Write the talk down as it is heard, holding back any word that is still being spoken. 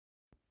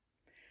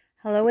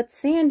Hello, it's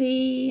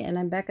Sandy, and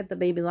I'm back at the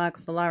Babylock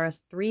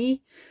Solaris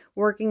 3,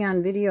 working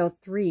on video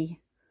 3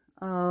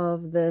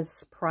 of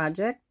this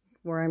project,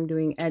 where I'm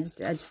doing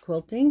edge-to-edge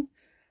quilting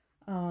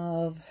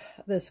of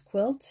this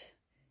quilt.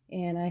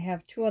 And I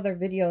have 2 other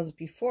videos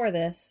before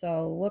this,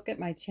 so look at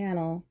my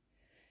channel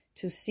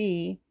to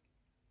see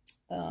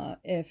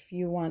if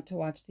you want to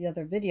watch the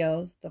other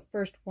videos. The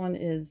first one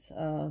is,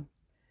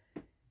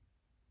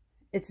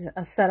 it's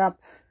a setup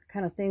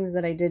kind of things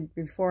that I did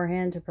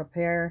beforehand to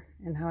prepare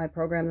and how I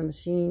programmed the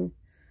machine.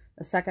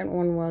 The second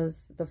one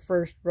was the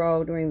first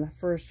row doing the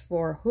first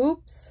 4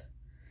 hoops,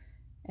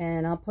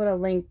 and I'll put a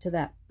link to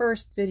that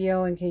first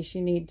video in case you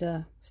need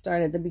to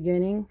start at the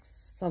beginning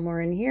somewhere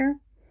in here.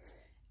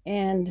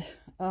 And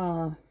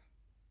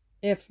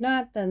if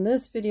not, then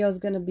this video is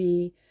going to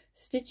be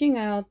stitching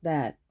out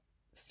that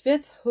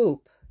 5th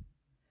hoop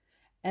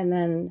and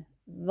then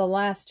the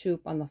last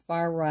hoop on the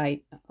far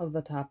right of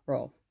the top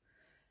row.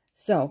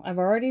 So I've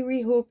already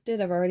rehooped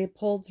it. I've already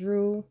pulled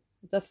through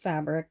the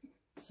fabric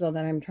so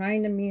that I'm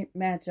trying to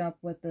match up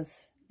with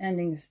this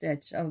ending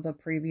stitch of the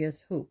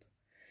previous hoop.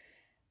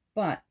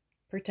 But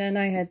pretend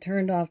I had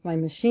turned off my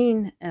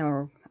machine,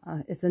 or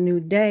it's a new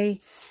day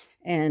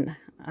and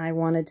I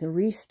wanted to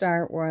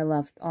restart where I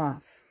left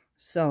off.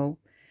 So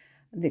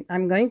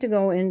I'm going to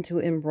go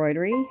into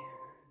embroidery,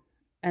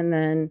 and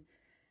then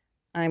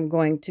I'm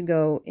going to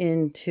go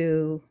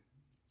into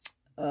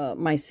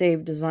my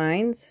saved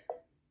designs.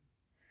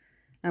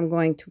 I'm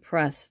going to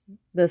press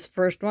this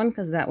first one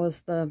because that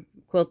was the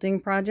quilting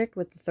project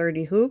with the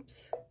 30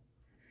 hoops.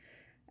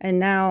 And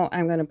now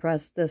I'm going to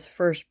press this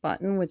first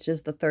button, which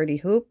is the 30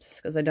 hoops,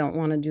 because I don't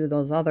want to do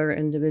those other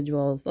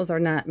individuals. Those are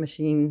not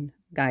machine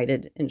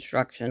guided,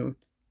 instruction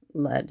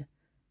led.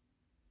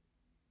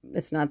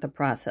 It's not the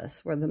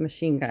process where the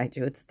machine guides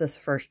you. It's this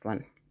first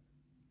one.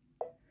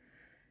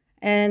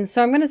 And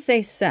so I'm going to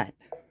say set.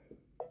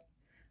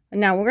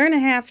 Now we're going to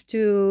have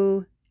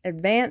to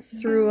advance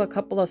through a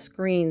couple of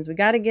screens. We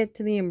got to get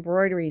to the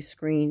embroidery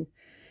screen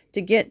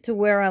to get to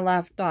where I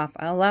left off.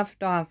 I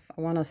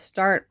want to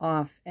start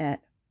off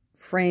at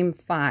frame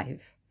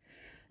 5.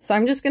 So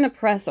I'm just going to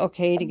press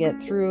OK to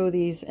get through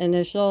these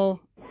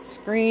initial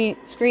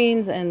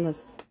screens, and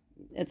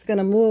it's going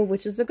to move,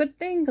 which is a good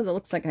thing because it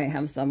looks like I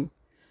have some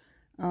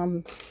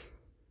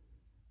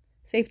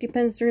safety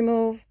pins to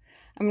remove.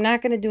 I'm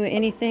not going to do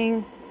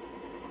anything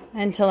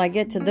until I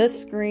get to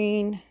this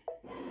screen.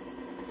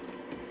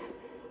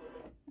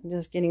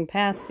 Just getting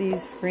past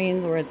these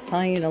screens where it's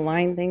telling you to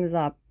line things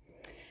up,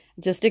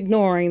 just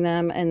ignoring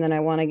them, and then I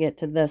want to get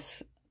to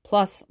this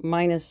plus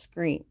minus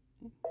screen.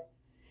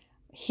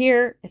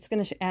 Here it's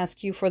going to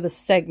ask you for the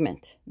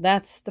segment.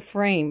 That's the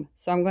frame,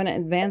 so I'm going to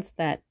advance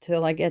that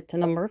till I get to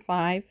number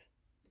 5,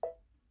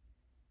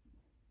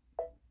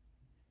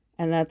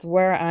 and that's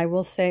where I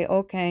will say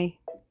OK,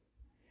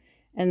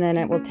 and then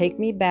it will take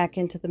me back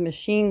into the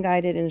machine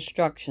guided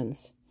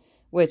instructions,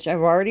 which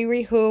I've already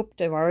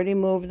rehooped. I've already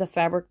moved the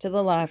fabric to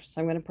the left, so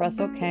I'm going to press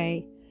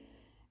OK.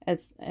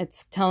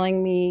 It's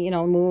telling me, you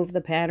know, move the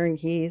pattern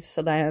keys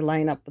so that I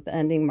line up with the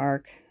ending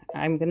mark.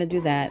 I'm going to do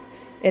that.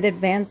 It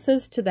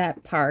advances to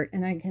that part,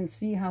 and I can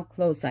see how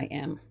close I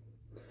am.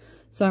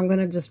 So I'm going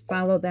to just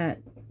follow that,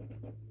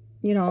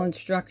 you know,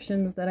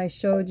 instructions that I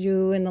showed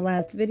you in the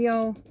last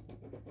video.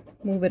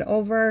 Move it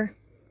over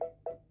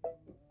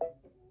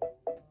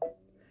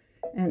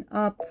and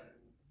up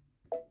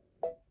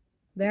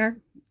there.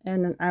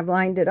 And I've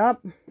lined it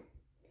up.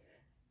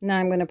 Now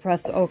I'm going to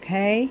press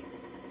OK.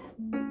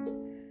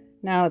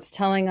 Now it's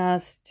telling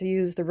us to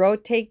use the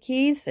rotate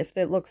keys if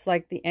it looks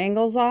like the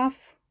angle's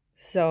off.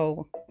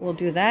 So we'll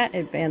do that. It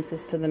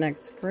advances to the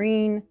next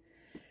screen.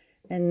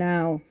 And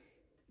now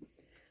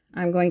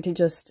I'm going to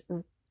just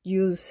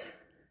use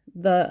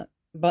the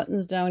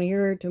buttons down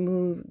here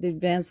to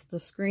advance the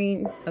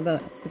screen, the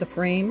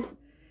frame.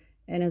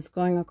 And it's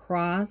going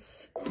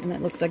across. And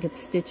it looks like it's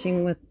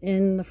stitching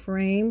within the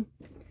frame.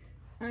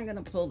 I'm going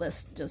to pull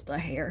this just a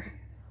hair.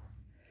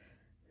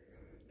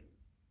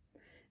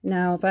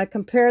 Now, if I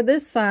compare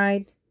this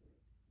side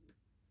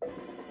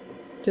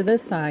to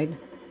this side,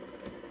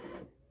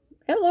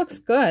 it looks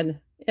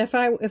good. If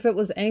it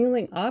was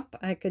angling up,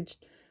 I could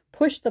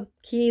push the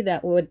key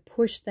that would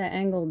push the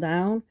angle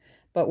down.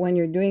 But when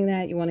you're doing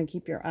that, you want to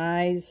keep your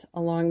eyes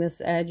along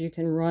this edge. You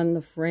can run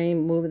the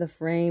frame, move the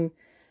frame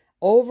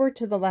over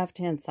to the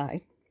left-hand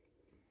side.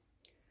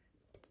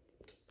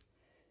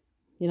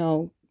 You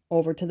know,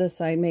 over to this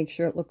side, make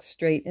sure it looks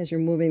straight as you're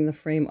moving the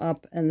frame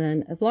up, and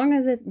then as long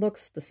as it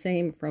looks the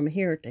same from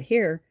here to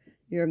here,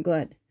 you're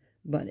good.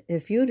 But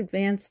if you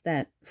advance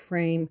that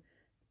frame,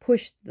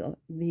 push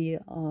the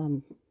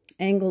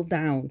angle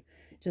down,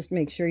 just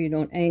make sure you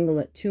don't angle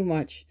it too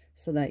much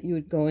so that you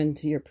would go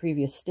into your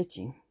previous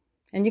stitching.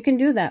 And you can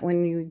do that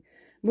when you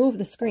move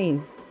the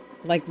screen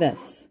like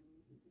this.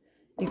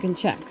 You can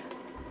check.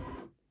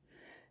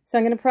 So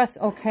I'm going to press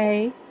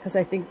OK because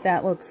I think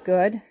that looks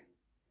good.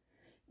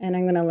 And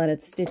I'm going to let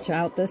it stitch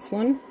out this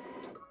one.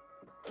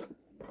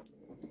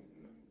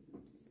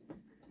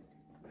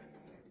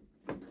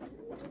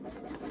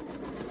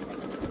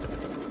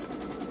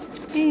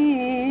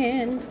 And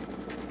in.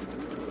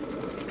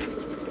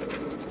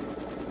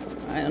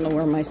 I don't know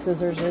where my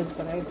scissors is,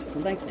 but I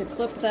like to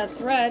clip that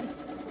thread.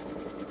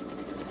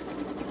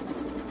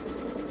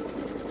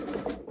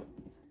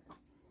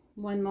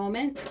 One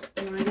moment,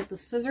 I want to get the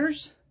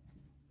scissors.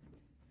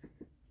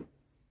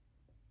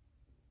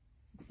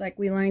 Looks like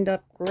we lined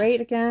up great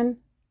again.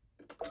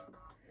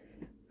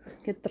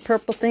 Get the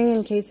purple thing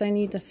in case I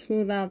need to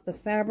smooth out the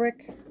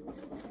fabric.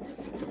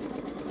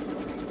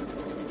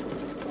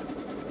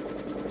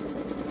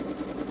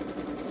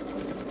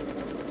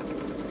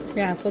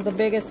 Yeah, so the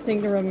biggest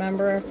thing to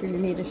remember if you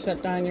need to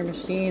shut down your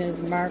machine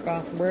is mark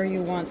off where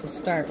you want to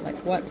start. Like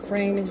what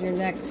frame is your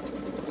next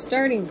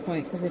starting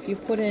point. Because if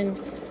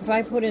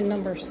I put in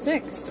number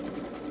 6,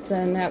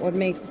 then that would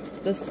make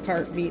this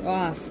part be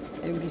off.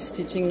 It would be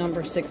stitching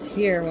number 6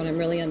 here when I'm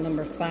really on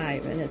number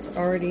 5. And it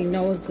already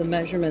knows the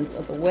measurements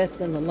of the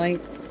width and the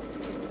length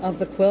of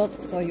the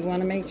quilt. So you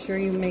want to make sure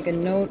you make a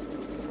note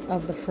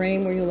of the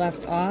frame where you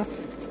left off,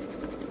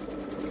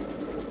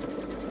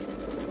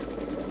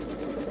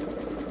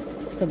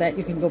 so that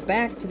you can go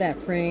back to that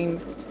frame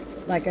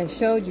like I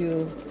showed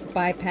you,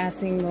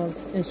 bypassing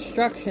those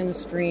instruction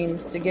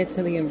screens to get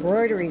to the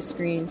embroidery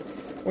screen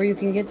where you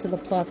can get to the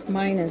plus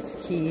minus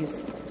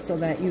keys so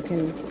that you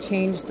can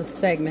change the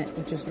segment,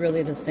 which is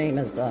really the same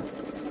as the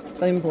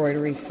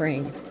embroidery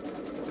frame.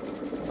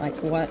 Like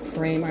what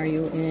frame are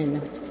you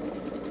in?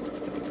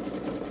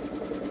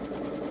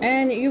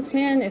 And you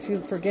can, if you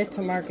forget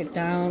to mark it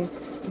down,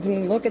 you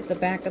can look at the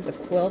back of the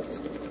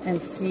quilt and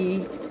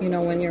see, you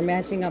know, when you're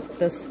matching up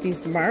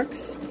these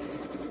marks,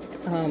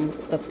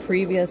 the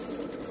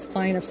previous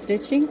line of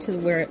stitching to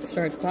where it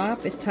starts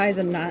off, it ties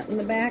a knot in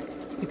the back.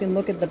 You can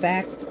look at the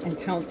back and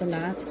count the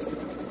knots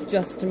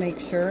just to make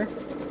sure.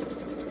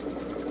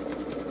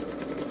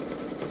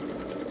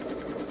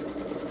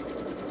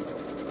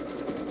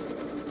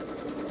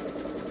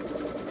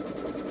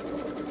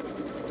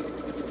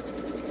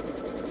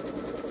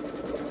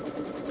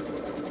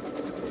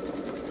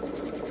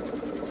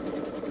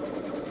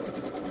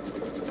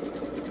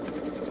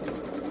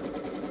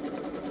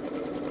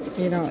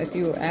 You know, if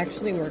you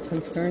actually were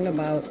concerned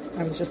about,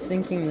 I was just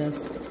thinking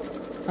this,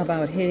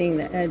 about hitting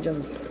the edge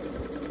of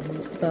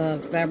the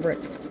fabric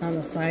on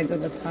the side or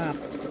the top,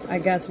 I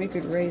guess we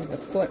could raise the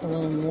foot a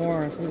little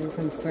more if we were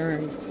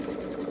concerned.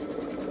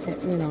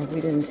 You know, if we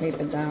didn't tape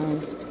it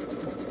down,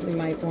 we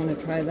might want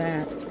to try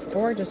that.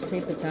 Or just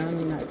tape it down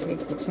and not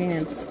take the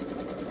chance.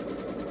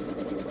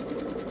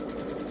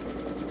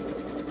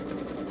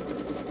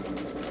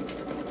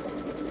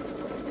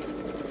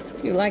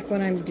 If you like what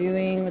I'm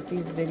doing with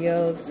these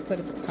videos, put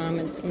a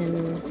comment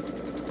in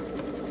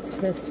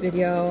this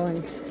video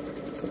and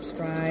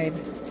subscribe.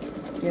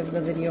 Give the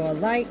video a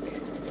like.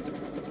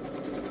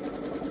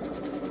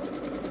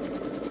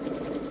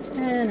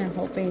 And I'm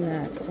hoping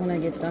that when I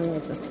get done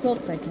with this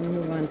quilt, I can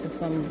move on to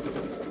some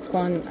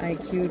fun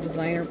IQ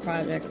designer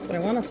projects. But I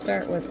want to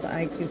start with the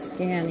IQ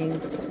scanning.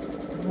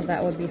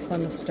 That would be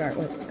fun to start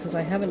with, because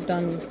I haven't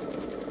done...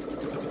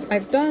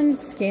 I've done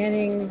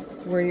scanning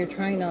where you're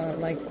trying to,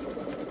 like,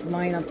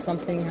 line up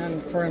something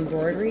for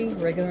embroidery,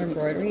 regular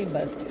embroidery,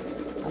 but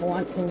I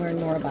want to learn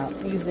more about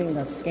using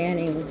the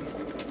scanning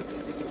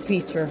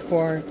feature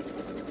for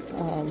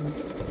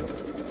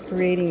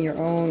creating your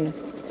own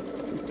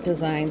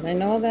designs. I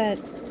know that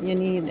you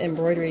need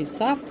embroidery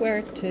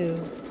software to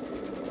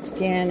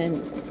scan and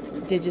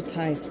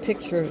digitize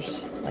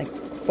pictures, like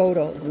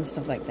photos and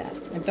stuff like that.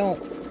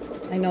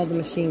 I know the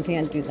machine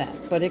can't do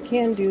that, but it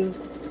can do,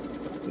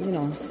 you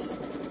know,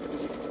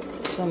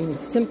 some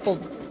simple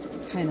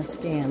kind of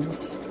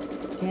scans.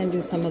 Can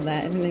do some of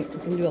that, and it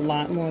can do a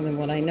lot more than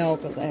what I know,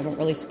 because I haven't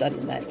really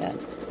studied that yet.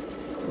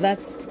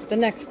 That's the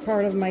next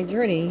part of my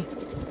journey.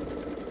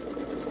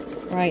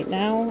 Right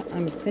now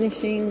I'm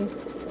finishing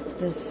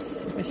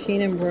this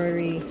machine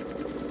embroidery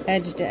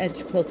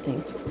edge-to-edge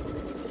quilting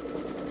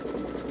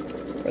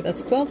for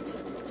this quilt.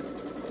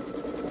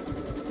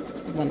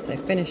 Once I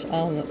finish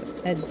all the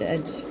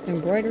edge-to-edge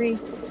embroidery,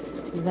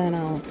 then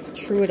I'll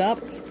true it up,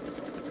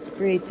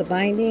 create the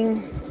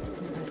binding,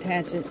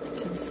 attach it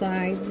to the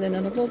sides, and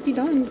it will be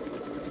done.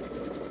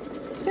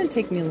 It's going to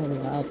take me a little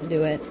while to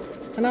do it,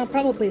 and I'll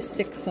probably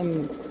stick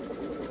some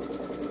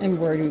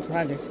embroidery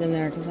projects in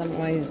there, because I'm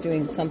always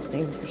doing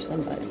something for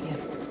somebody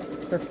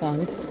for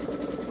fun.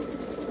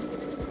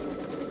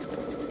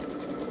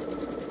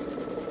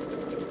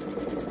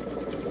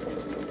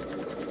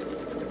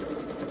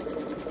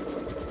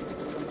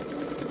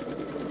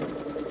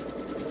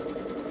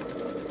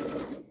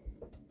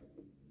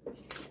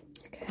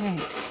 Okay,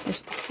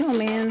 there's the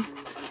snowman.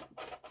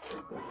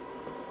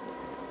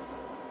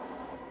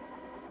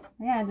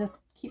 Yeah, just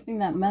keeping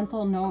that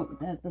mental note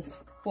that this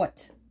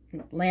foot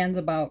lands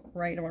about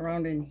right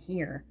around in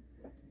here,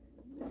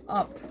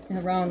 up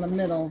and around the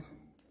middle.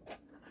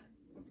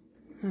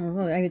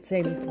 I would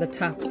say the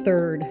top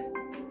third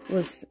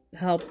was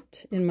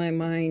helped in my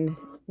mind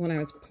when I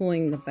was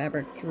pulling the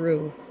fabric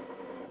through.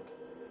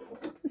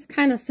 It's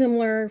kind of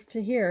similar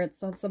to here.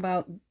 It's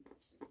about,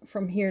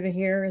 from here to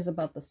here is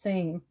about the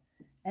same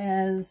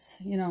as,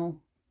 you know,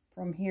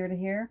 from here to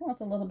here. Well,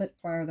 it's a little bit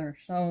farther,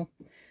 so,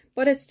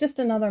 but it's just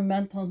another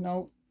mental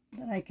note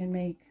that I can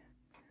make.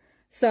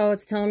 So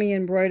it's telling me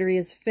embroidery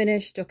is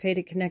finished. Okay,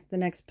 to connect the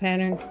next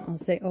pattern, I'll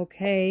say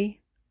okay.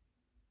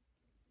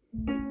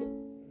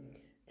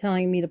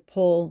 Telling me to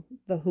pull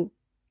the hoop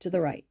to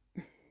the right.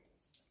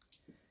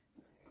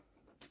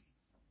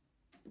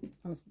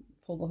 I'm going to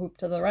pull the hoop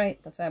to the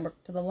right, the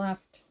fabric to the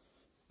left.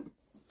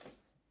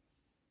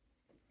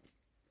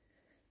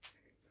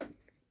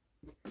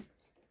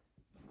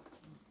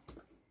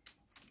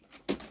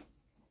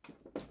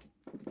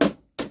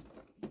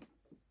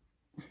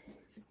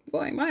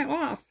 Boy, am I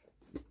off.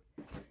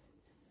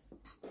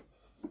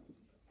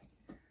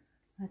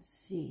 Let's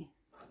see.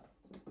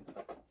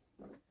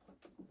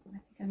 I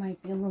think I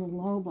might be a little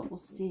low, but we'll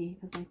see.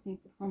 Because I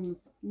think from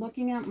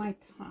looking at my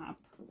top,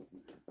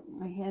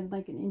 I had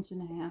like 1.5 inches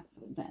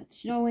of that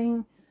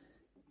showing.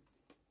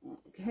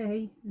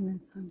 Okay, and then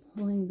so I'm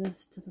pulling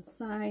this to the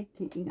side,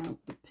 taking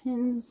out the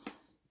pins.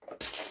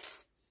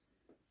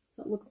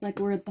 So it looks like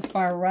we're at the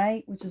far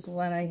right, which is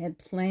what I had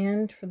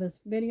planned for this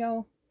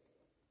video.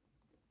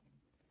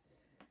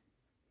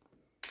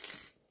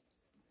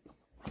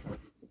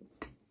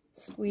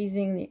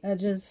 Squeezing the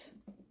edges,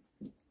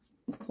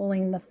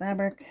 pulling the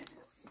fabric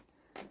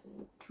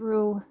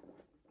through.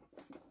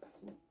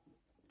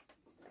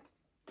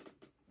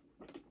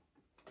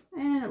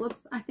 And it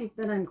looks, I think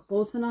that I'm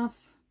close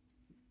enough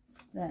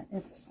that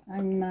if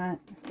I'm not,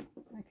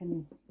 I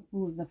can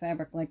move the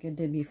fabric like I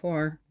did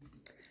before.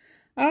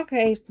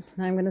 Okay,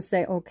 I'm going to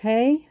say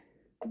okay.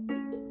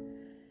 And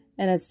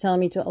it's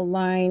telling me to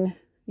align,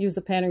 use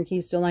the pattern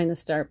keys to align the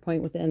start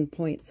point with the end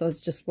point. So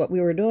it's just what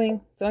we were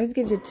doing. So it always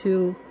gives you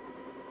 2.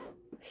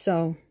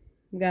 So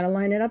you got to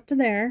line it up to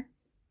there.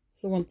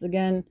 So once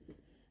again,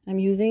 I'm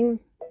using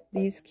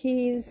these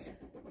keys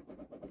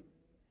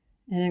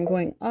and I'm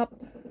going up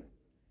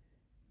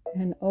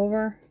and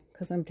over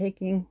because I'm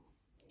taking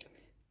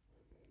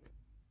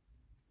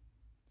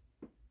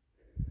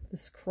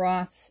this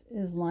cross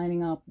is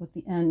lining up with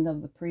the end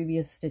of the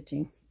previous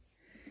stitching.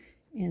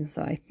 And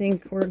so I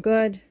think we're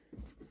good.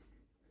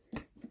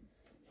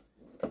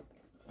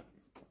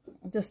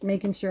 Just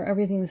making sure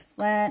everything's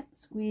flat,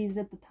 squeeze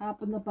at the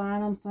top and the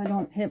bottom so I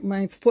don't hit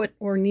my foot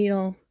or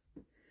needle.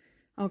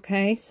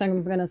 Okay, so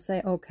I'm going to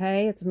say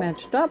okay, it's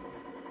matched up.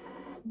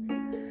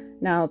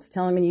 Now it's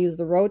telling me to use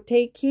the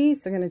rotate key,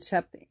 so I'm going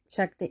to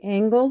check the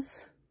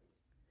angles.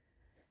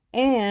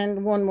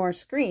 And one more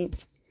screen.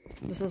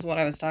 This is what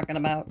I was talking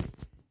about.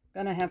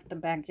 Gonna have to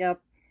back you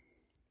up.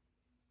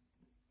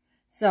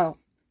 So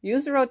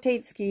use the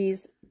rotate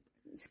keys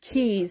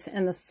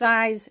and the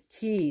size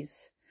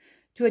keys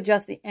to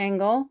adjust the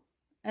angle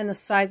and the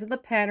size of the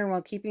pattern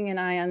while keeping an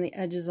eye on the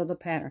edges of the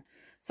pattern.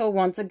 So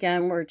once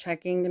again, we're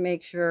checking to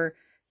make sure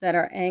that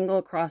our angle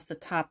across the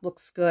top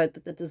looks good,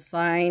 that the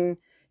design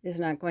is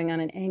not going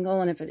on an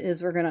angle, and if it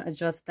is, we're going to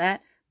adjust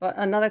that. But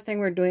another thing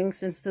we're doing,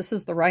 since this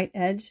is the right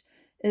edge,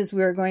 is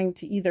we're going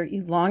to either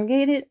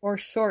elongate it or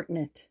shorten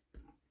it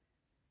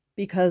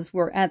because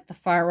we're at the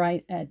far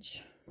right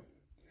edge.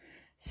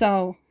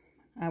 So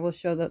I will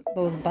show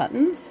those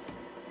buttons.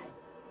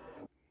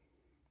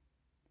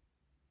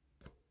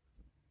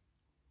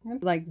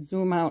 Like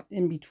zoom out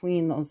in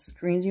between those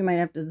screens. You might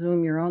have to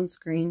zoom your own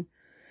screen.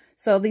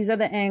 So these are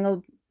the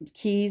angle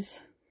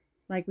keys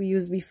like we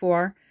used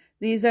before.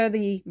 These are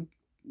the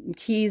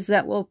keys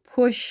that will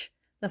push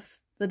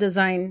the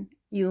design,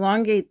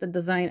 elongate the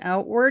design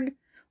outward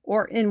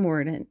or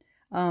inward.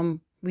 And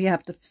we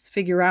have to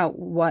figure out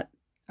what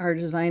our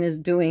design is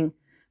doing.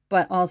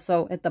 But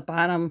also at the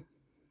bottom,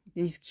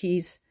 these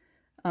keys,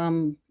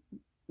 you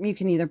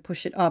can either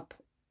push it up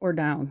or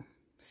down.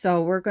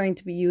 So we're going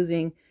to be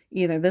using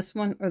either this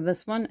one or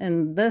this one,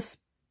 and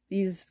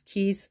these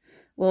keys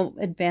will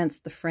advance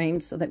the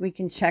frame so that we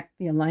can check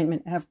the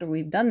alignment after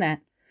we've done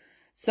that.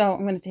 So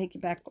I'm going to take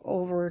you back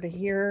over to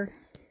here.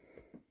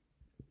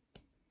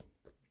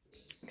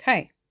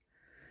 Okay,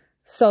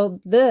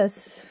 so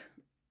this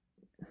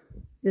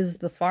is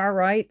the far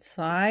right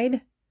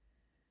side.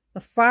 The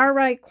far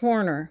right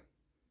corner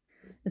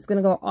is going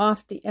to go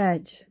off the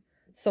edge.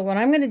 So what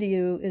I'm going to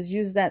do is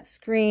use that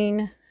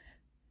screen.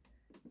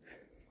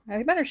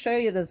 I better show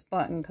you this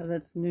button because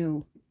it's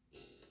new.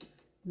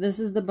 This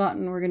is the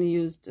button we're going to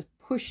use to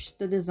push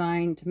the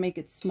design to make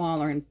it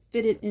smaller and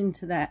fit it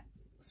into that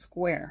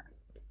square.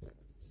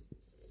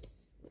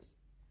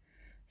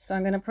 So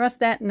I'm going to press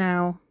that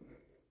now.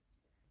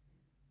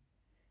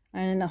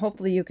 And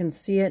hopefully you can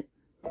see it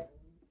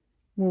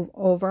move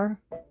over.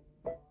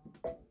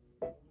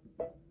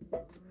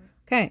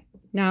 Okay,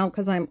 now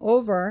because I'm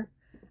over,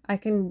 I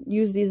can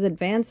use these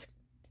advanced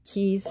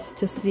keys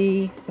to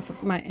see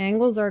if my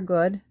angles are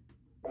good.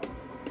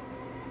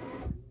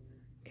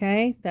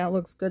 Okay, that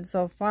looks good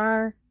so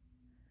far.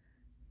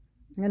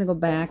 I'm going to go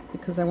back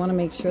because I want to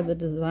make sure the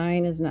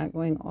design is not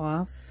going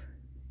off.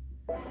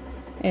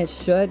 It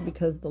should,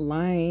 because the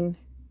line,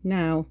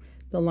 now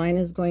the line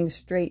is going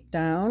straight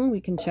down.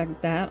 We can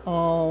check that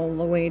all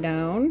the way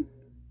down.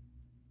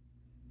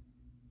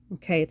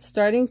 Okay, it's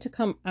starting to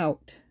come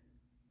out.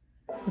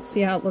 Let's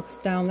see how it looks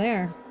down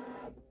there.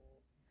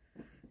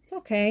 It's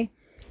okay.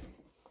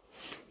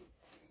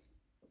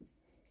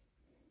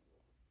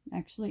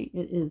 Actually,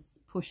 it is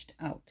pushed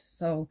out.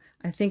 So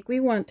I think we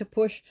want to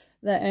push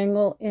the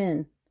angle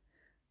in.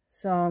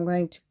 So I'm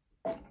going to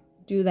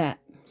do that.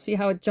 See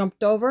how it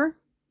jumped over?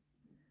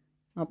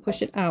 I'll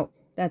push it out.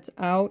 That's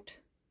out.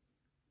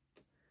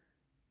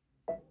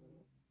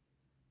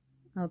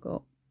 I'll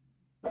go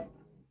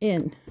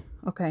in.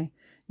 Okay.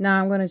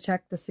 Now I'm going to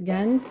check this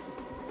again.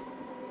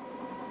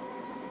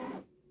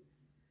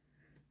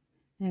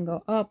 And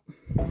go up.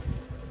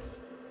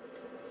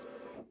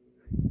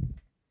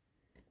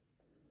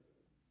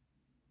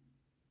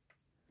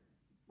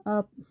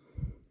 Up.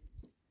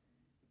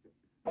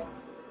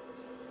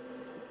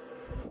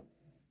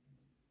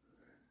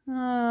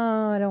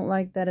 Oh, I don't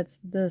like that it's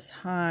this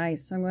high,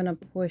 so I'm going to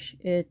push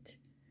it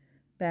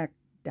back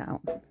down.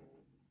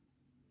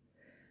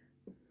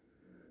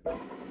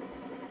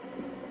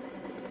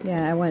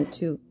 Yeah, I went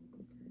too.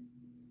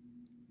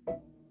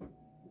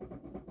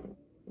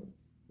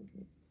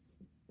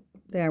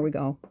 There we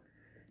go.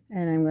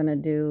 And I'm going to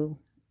do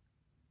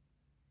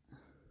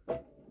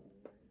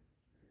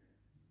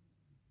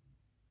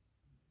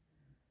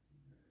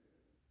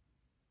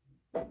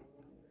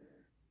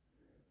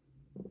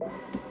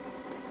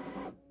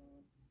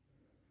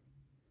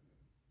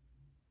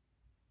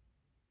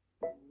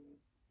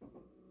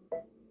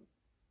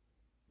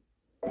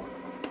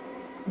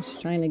I'm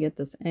just trying to get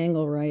this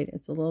angle right.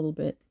 It's a little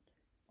bit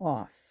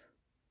off.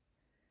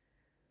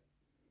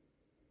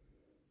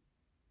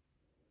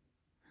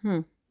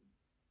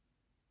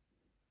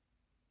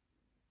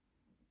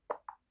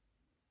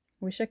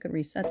 Wish I could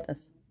reset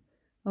this.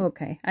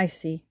 Okay, I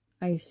see.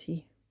 I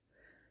see.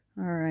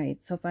 All right,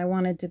 so if I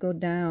wanted to go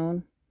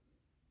down,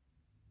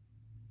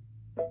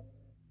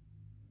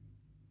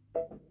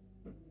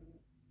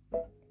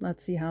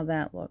 let's see how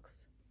that looks.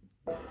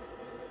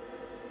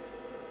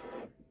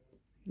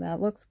 That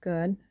looks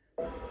good.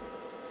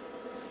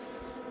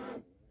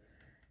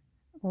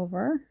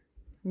 Over.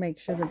 Make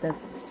sure that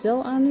that's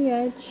still on the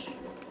edge.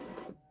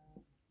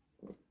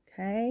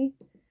 Okay.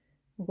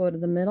 We'll go to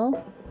the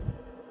middle.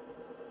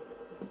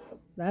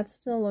 That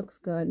still looks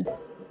good.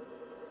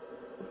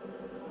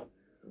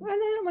 Well,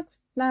 that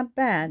looks not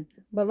bad.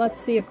 But let's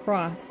see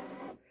across.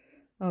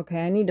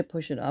 Okay, I need to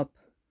push it up.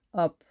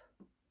 Up.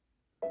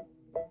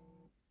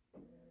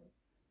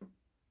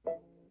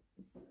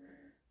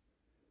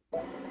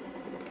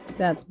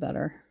 That's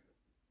better.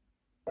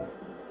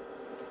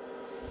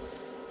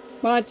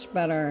 Much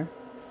better.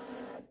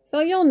 So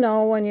you'll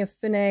know when you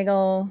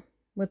finagle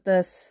with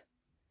this,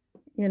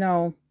 you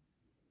know,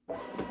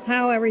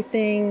 how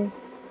everything,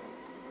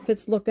 if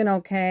it's looking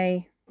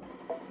okay.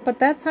 But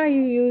that's how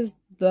you use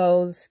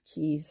those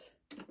keys.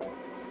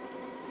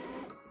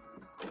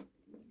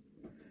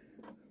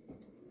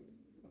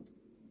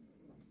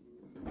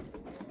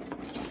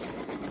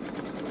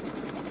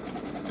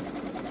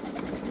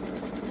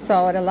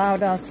 So it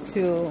allowed us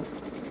to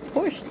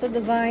push the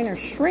design or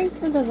shrink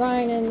the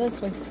design in this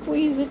way,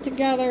 squeeze it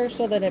together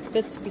so that it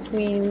fits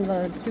between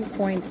the 2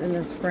 points in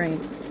this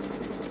frame.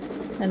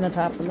 And the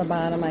top and the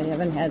bottom I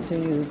haven't had to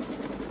use.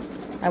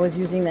 I was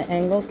using the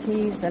angle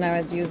keys and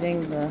I was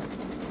using the,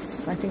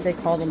 I think they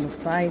called them the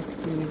size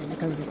keys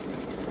because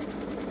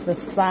the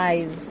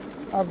size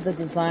of the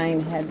design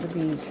had to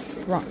be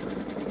shrunk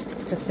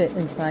to fit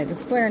inside the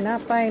square.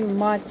 Not by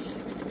much,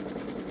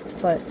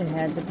 but it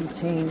had to be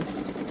changed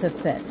to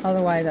fit.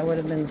 Otherwise I would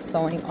have been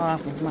sewing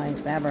off of my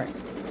fabric.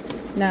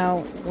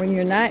 Now when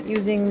you're not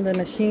using the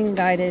machine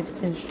guided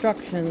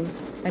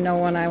instructions, I know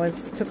when I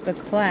took the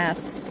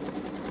class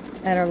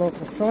at our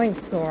local sewing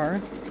store,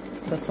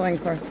 the sewing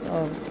source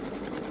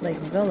of Lake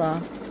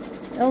Villa,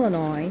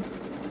 Illinois,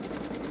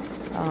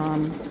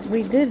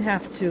 we did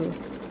have to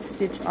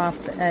stitch off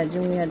the edge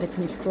and we had to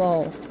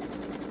control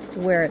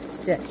where it's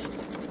stitched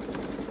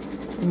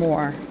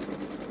more.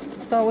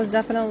 So it was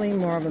definitely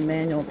more of a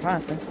manual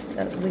process.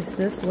 At least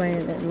this way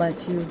it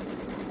lets you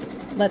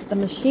let the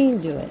machine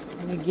do it.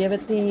 You give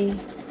it the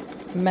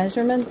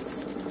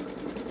measurements,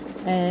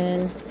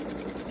 and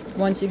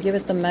once you give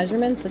it the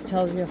measurements, it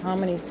tells you how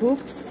many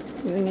hoops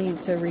you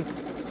need to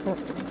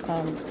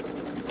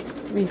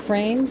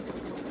reframe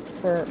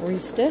for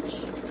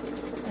restitch,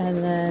 and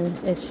then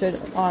it should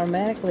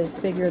automatically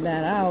figure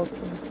that out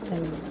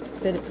and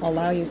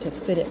allow you to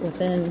fit it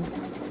within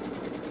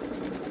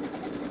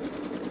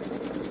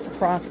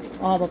across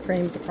all the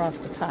frames across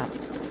the top.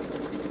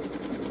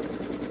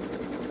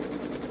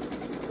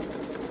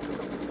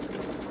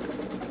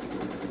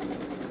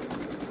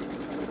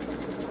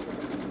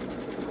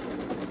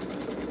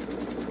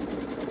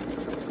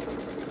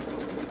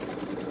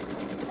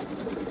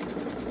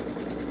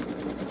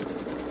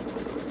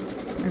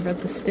 But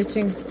the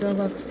stitching still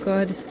looks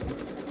good.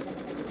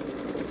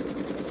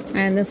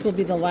 And this will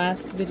be the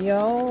last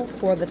video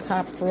for the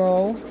top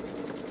row,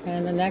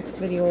 and the next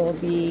video will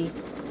be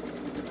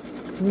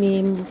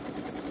me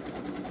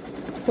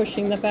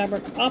pushing the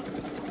fabric up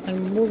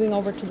and moving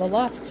over to the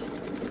left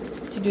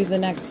to do the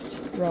next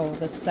row,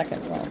 the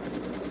second row.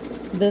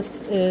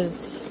 This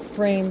is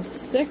frame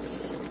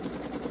 6,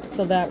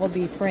 so that will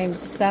be frame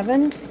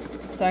 7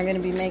 So I'm going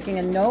to be making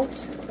a note.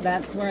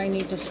 That's where I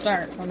need to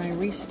start when I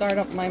restart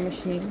up my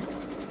machine,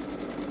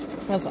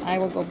 because I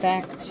will go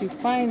back to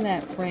find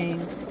that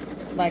frame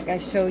like I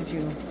showed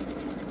you.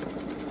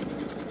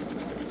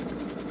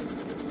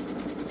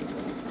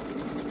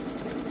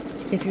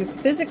 If you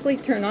physically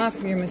turn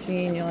off your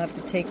machine, you'll have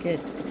to take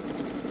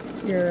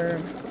your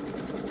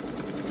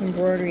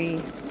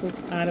embroidery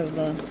hoop out of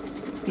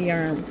the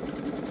arm,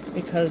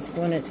 because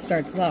when it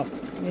starts up,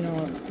 you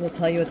know, it will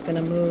tell you it's going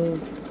to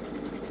move,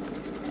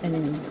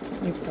 and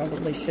you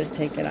probably should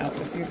take it out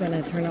if you're going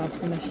to turn off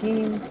the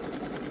machine,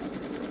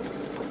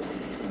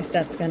 if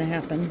that's going to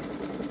happen.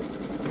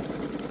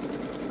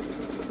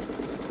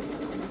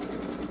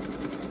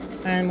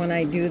 And when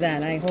I do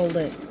that, I hold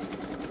it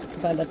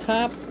by the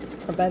top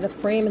or by the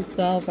frame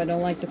itself. I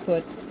don't like to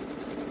put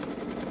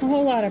a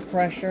whole lot of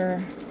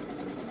pressure,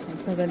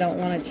 because I don't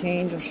want to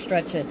change or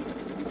stretch it,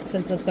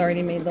 since it's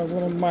already made the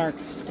little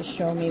marks to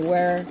show me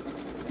where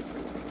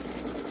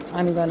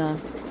I'm gonna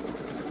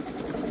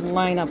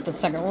line up the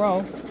second row.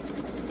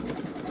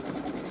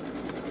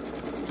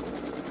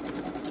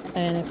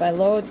 And if I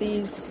load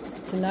these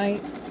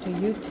tonight to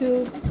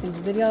YouTube, these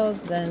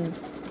videos, then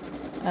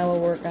I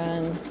will work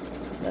on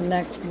the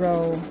next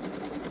row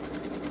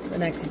the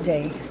next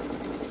day.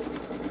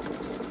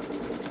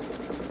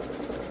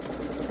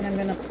 And I'm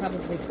gonna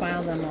probably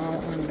file them all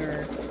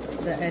under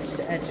the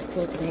edge-to-edge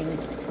quilting.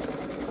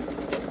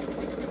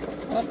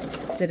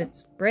 Oh, did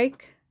it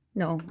break?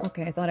 No.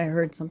 Okay, I thought I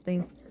heard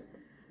something.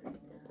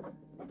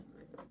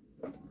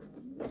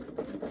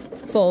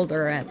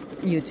 Folder at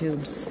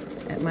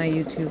my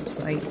YouTube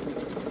site.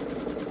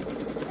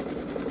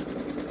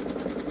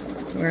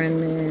 We're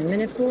in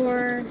minute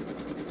 4,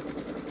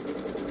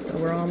 so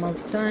we're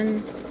almost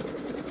done.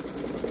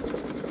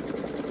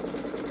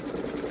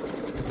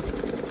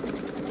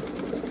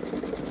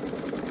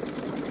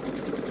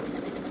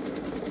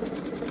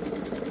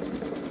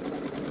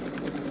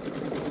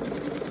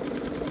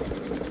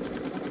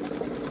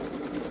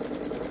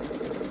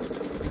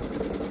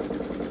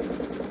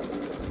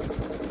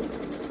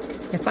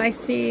 If I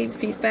see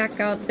feedback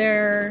out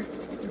there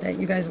that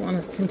you guys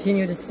want to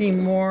continue to see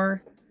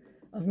more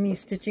of me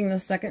stitching the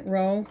second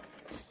row,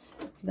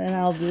 then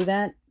I'll do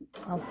that.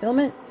 I'll film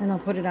it and I'll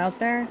put it out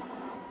there.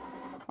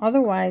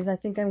 Otherwise, I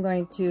think I'm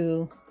going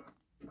to...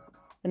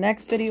 The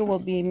next video will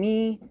be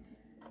me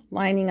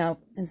lining up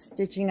and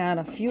stitching out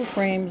a few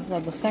frames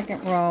of the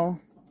second row.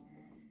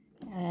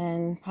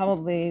 And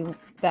probably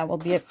that will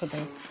be it for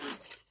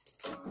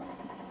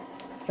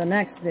the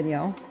next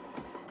video.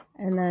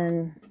 And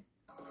then...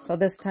 So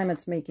this time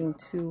it's making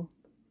 2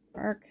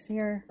 arcs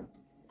here,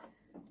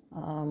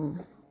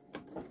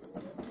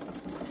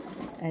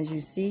 as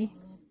you see.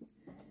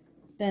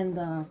 Then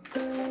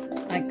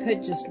I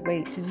could just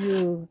wait to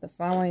do the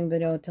following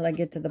video till I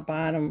get to the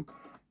bottom,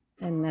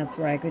 and that's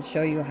where I could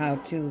show you how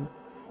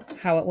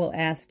it will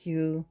ask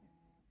you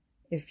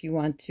if you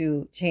want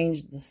to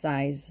change the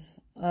size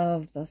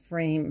of the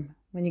frame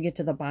when you get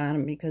to the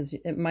bottom, because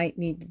it might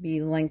need to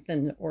be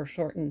lengthened or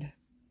shortened.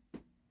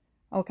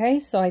 Okay,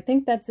 so I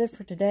think that's it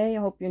for today.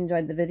 I hope you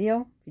enjoyed the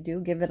video. If you do,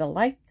 give it a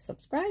like,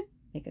 subscribe,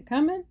 make a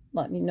comment.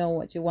 Let me know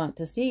what you want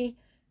to see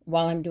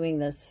while I'm doing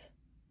this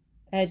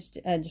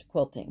edge-to-edge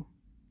quilting.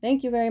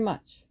 Thank you very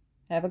much.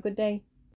 Have a good day.